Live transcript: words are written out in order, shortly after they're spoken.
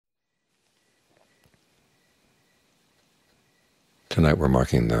Tonight we're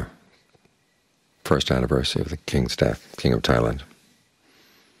marking the first anniversary of the king's death, King of Thailand,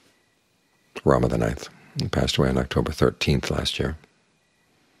 Rama IX. He passed away on October 13th last year.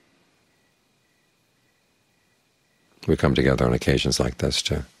 We come together on occasions like this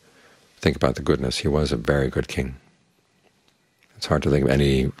to think about the goodness. He was a very good king. It's hard to think of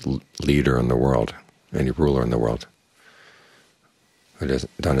any leader in the world, any ruler in the world, who has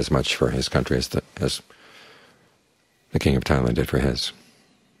done as much for his country as the King of Thailand did for his.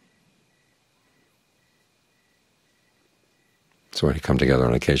 So when we come together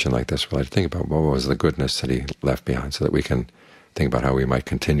on an occasion like this, we like to think about what was the goodness that he left behind, so that we can think about how we might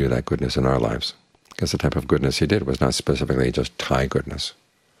continue that goodness in our lives. Because the type of goodness he did was not specifically just Thai goodness,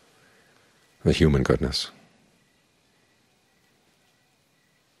 the human goodness.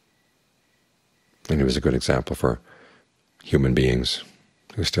 And he was a good example for human beings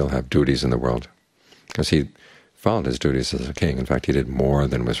who still have duties in the world, because he followed his duties as a king. In fact, he did more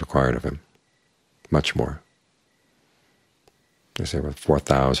than was required of him, much more. There were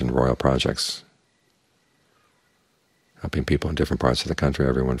 4,000 royal projects helping people in different parts of the country,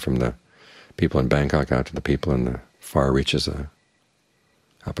 everyone from the people in Bangkok out to the people in the far reaches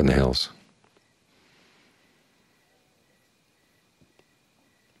up in the hills.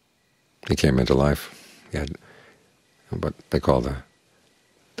 He came into life. He had what they call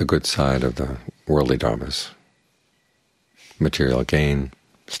the good side of the worldly dharmas: material gain,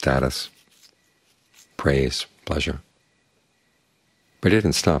 status, praise, pleasure. But he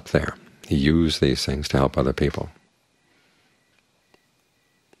didn't stop there. He used these things to help other people.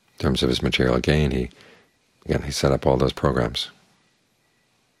 In terms of his material gain, he set up all those programs.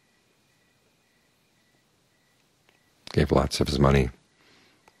 Gave lots of his money,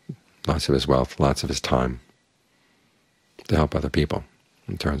 lots of his wealth, lots of his time to help other people.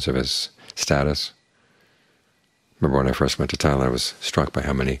 In terms of his status, remember when I first went to Thailand, I was struck by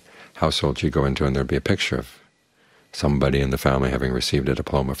how many households you go into and there'd be a picture of somebody in the family having received a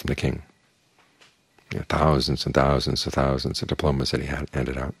diploma from the king. Thousands and thousands and thousands of diplomas that he had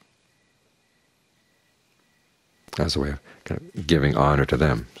handed out, as a way of kind of giving honor to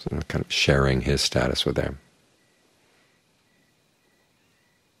them, kind of sharing his status with them.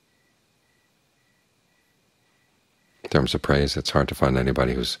 In terms of praise, it's hard to find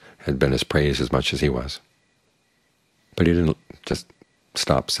anybody who's had been as praised as much as he was. But he didn't just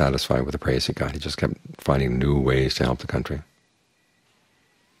stop satisfied with the praise he got. He just kept finding new ways to help the country.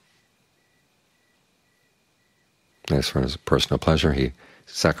 As far as personal pleasure, he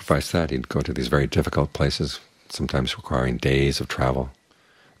sacrificed that. He'd go to these very difficult places, sometimes requiring days of travel,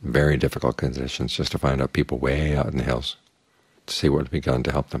 very difficult conditions, just to find out people way out in the hills, to see what had been done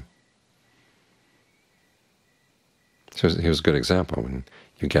to help them. So he was a good example. When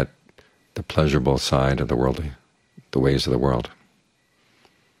you get the pleasurable side of the worldly, the ways of the world,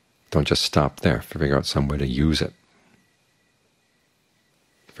 don't just stop there. Figure out some way to use it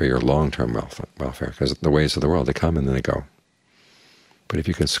for your long-term welfare, because the ways of the world, they come and then they go. But if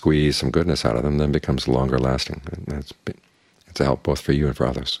you can squeeze some goodness out of them, then it becomes longer lasting. And it's a help both for you and for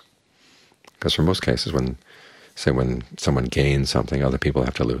others. Because for most cases, when someone gains something, other people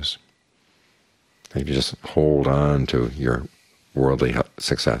have to lose. And if you just hold on to your worldly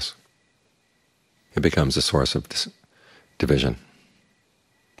success, it becomes a source of division.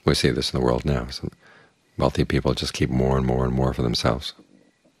 We see this in the world now. So wealthy people just keep more and more and more for themselves.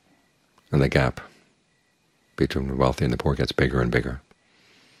 And the gap between the wealthy and the poor gets bigger and bigger.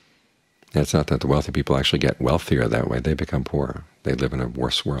 And it's not that the wealthy people actually get wealthier that way. They become poorer. They live in a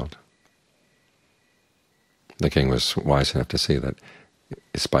worse world. The king was wise enough to see that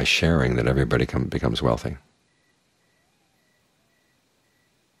it's by sharing that everybody becomes wealthy.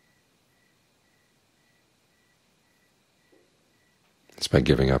 It's by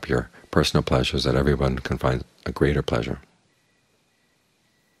giving up your personal pleasures that everyone can find a greater pleasure.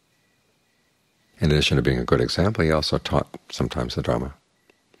 In addition to being a good example, he also taught sometimes the Dhamma.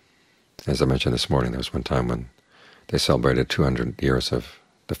 As I mentioned this morning, there was one time when they celebrated 200 years of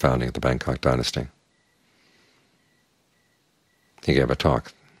the founding of the Bangkok dynasty. He gave a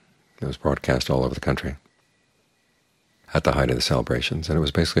talk that was broadcast all over the country at the height of the celebrations, and it was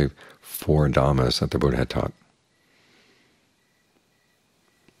basically 4 Dhammas that the Buddha had taught.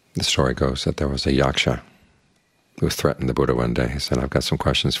 The story goes that there was a yaksha who threatened the Buddha one day. He said, "I've got some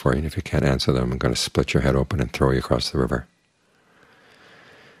questions for you, and if you can't answer them, I'm going to split your head open and throw you across the river."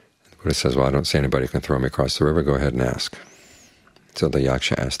 The Buddha says, "Well, I don't see anybody who can throw me across the river. Go ahead and ask." So the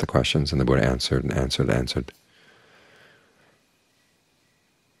yaksha asked the questions, and the Buddha answered and answered and answered.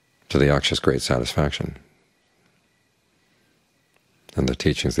 To the yaksha's great satisfaction. And the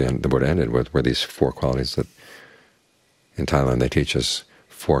teachings the Buddha ended with were these 4 qualities: that In Thailand, they teach us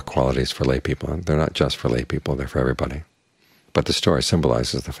 4 qualities for lay people. They're not just for lay people, they're for everybody. But the story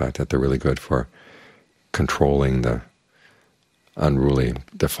symbolizes the fact that they're really good for controlling the unruly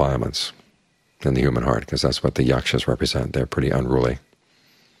defilements in the human heart, because that's what the yakshas represent. They're pretty unruly.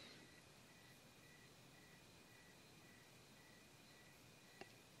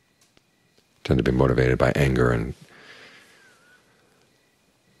 Tend to be motivated by anger and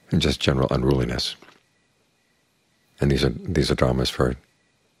just general unruliness. And these are dhammas for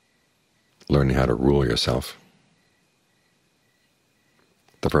learning how to rule yourself.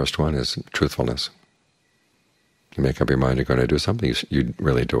 The first one is truthfulness. You make up your mind you're going to do something, you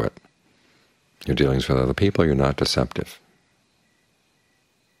really do it. Your dealings with other people, you're not deceptive.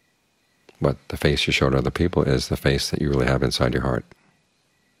 But the face you show to other people is the face that you really have inside your heart.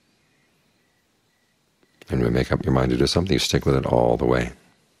 And when you make up your mind to do something, you stick with it all the way.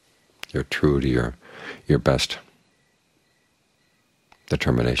 You're true to your best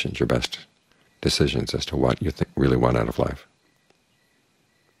determinations, your best decisions as to what you really want out of life.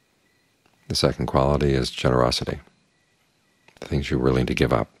 The second quality is generosity, the things you're willing to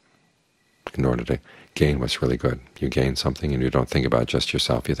give up in order to gain what's really good. You gain something and you don't think about just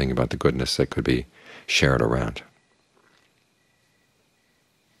yourself, you think about the goodness that could be shared around.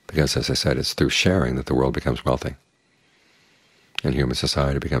 Because, as I said, it's through sharing that the world becomes wealthy, and human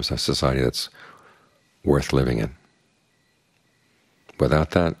society becomes a society that's worth living in.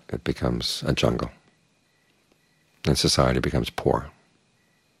 Without that, it becomes a jungle, and society becomes poor.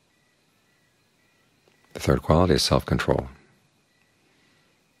 The third quality is self-control.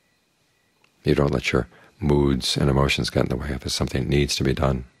 You don't let your moods and emotions get in the way. If there's something that needs to be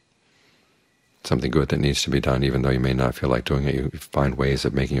done, something good that needs to be done, even though you may not feel like doing it, you find ways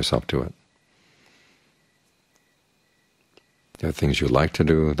of making yourself do it. There are things you like to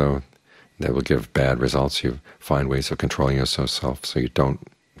do, though, that will give bad results. You find ways of controlling yourself so you don't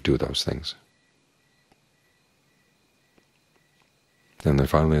do those things. And then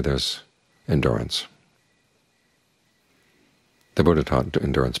finally there's endurance. The Buddha taught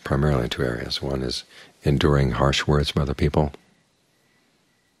endurance primarily in 2 areas. One is enduring harsh words from other people,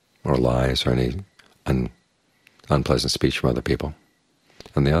 or lies, or any unpleasant speech from other people.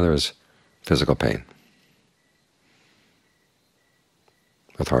 And the other is physical pain.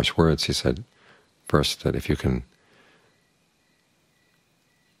 With harsh words, he said, first, that if you can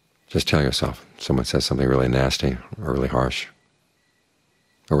just tell yourself, someone says something really nasty or really harsh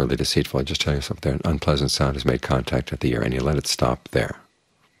or really deceitful, just tell yourself that an unpleasant sound has made contact at the ear, and you let it stop there.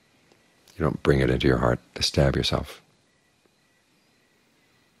 You don't bring it into your heart to stab yourself,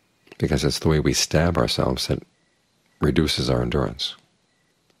 because it's the way we stab ourselves that reduces our endurance.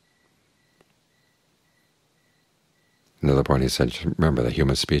 Another point he said, just remember that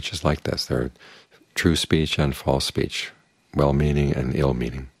human speech is like this. There are true speech and false speech, well-meaning and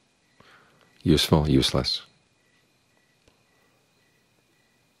ill-meaning, useful, useless.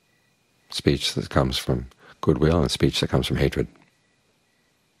 Speech that comes from goodwill and speech that comes from hatred.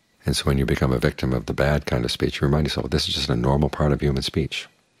 And so when you become a victim of the bad kind of speech, you remind yourself, this is just a normal part of human speech.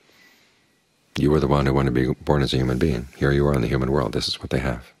 You were the one who wanted to be born as a human being. Here you are in the human world. This is what they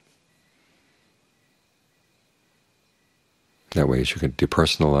have. That way, as you can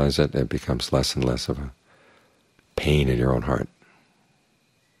depersonalize it, it becomes less and less of a pain in your own heart.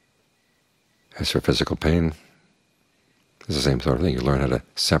 As for physical pain, it's the same sort of thing. You learn how to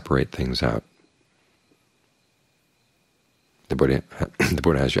separate things out. The Buddha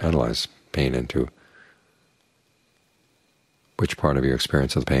has you analyze pain into which part of your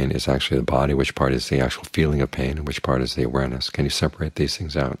experience of the pain is actually the body, which part is the actual feeling of pain, and which part is the awareness. Can you separate these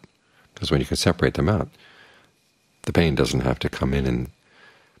things out? Because when you can separate them out, the pain doesn't have to come in and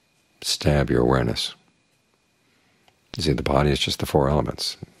stab your awareness. You see, the body is just the 4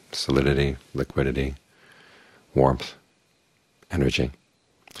 elements: solidity, liquidity, warmth, energy.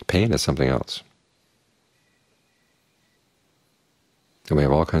 Pain is something else. And we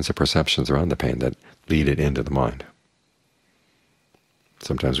have all kinds of perceptions around the pain that lead it into the mind.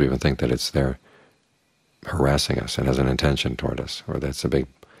 Sometimes we even think that it's there harassing us and has an intention toward us, or that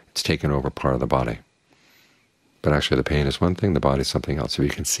it's taken over part of the body. But actually the pain is one thing, the body is something else. So you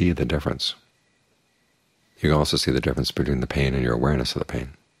can see the difference. You can also see the difference between the pain and your awareness of the pain.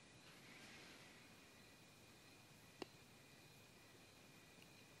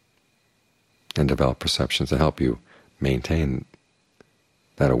 And develop perceptions that help you maintain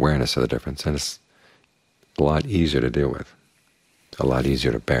that awareness of the difference. And it's a lot easier to deal with, a lot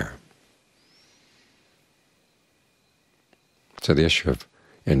easier to bear. So the issue of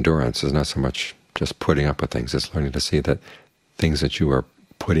endurance is not so much just putting up with things. It's learning to see that things that you are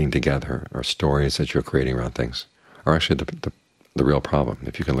putting together, or stories that you're creating around things, are actually the real problem.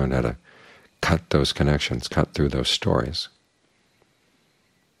 If you can learn how to cut those connections, cut through those stories,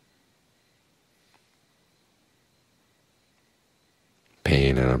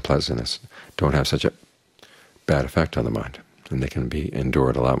 pain and unpleasantness don't have such a bad effect on the mind, and they can be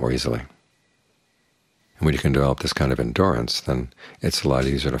endured a lot more easily. And when you can develop this kind of endurance, then it's a lot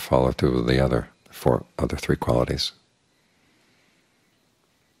easier to follow through with the other three qualities.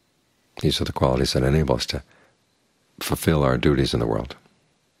 These are the qualities that enable us to fulfill our duties in the world.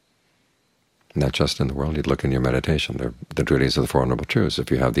 Not just in the world. You'd look in your meditation. They're the duties of the Four Noble Truths.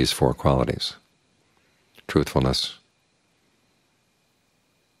 If you have these four qualities: truthfulness,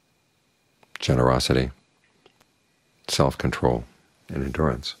 generosity, self-control, and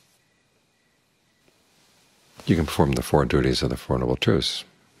endurance, you can perform the four duties of the Four Noble Truths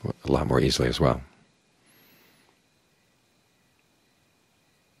a lot more easily as well.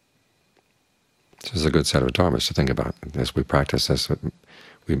 This is a good set of dharmas to think about. As we practice this,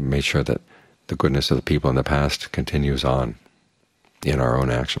 we make sure that the goodness of the people in the past continues on in our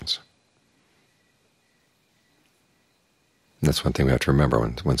own actions. And that's one thing we have to remember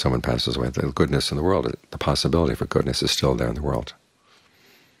when someone passes away. The goodness in the world, the possibility for goodness is still there in the world.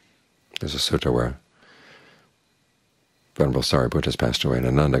 There's a sutta where Venerable Sariputta has passed away, and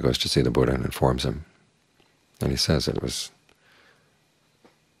Ananda goes to see the Buddha and informs him. And he says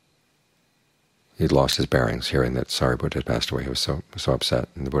he'd lost his bearings hearing that Sariputta had passed away. He was so upset.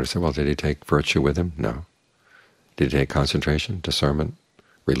 And the Buddha said, well, did he take virtue with him? No. Did he take concentration, discernment,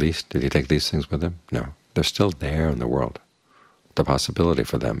 release? Did he take these things with him? No. They're still there in the world. The possibility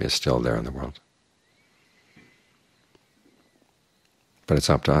for them is still there in the world. But it's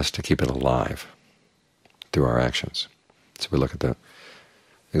up to us to keep it alive through our actions. So we look at the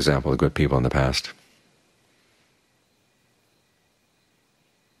example of good people in the past.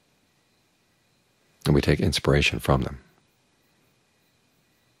 And we take inspiration from them.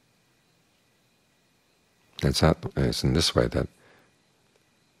 It's in this way that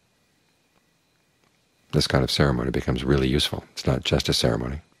this kind of ceremony becomes really useful. It's not just a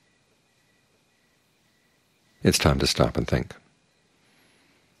ceremony. It's time to stop and think.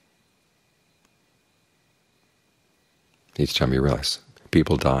 Each time you realize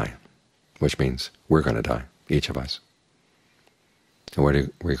people die, which means we're going to die, each of us. And what are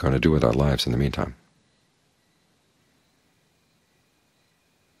we going to do with our lives in the meantime?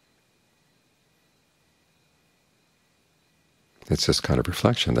 It's this kind of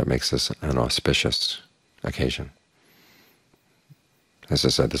reflection that makes this an auspicious occasion. As I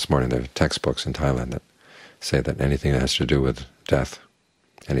said this morning, there are textbooks in Thailand that say that anything that has to do with death,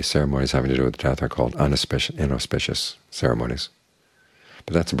 any ceremonies having to do with death, are called inauspicious ceremonies.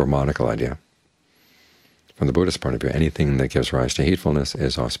 But that's a Brahmanical idea. From the Buddhist point of view, anything that gives rise to heedfulness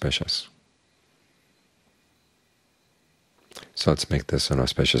is auspicious. So let's make this an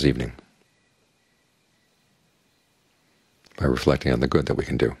auspicious evening by reflecting on the good that we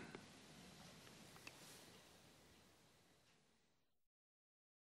can do.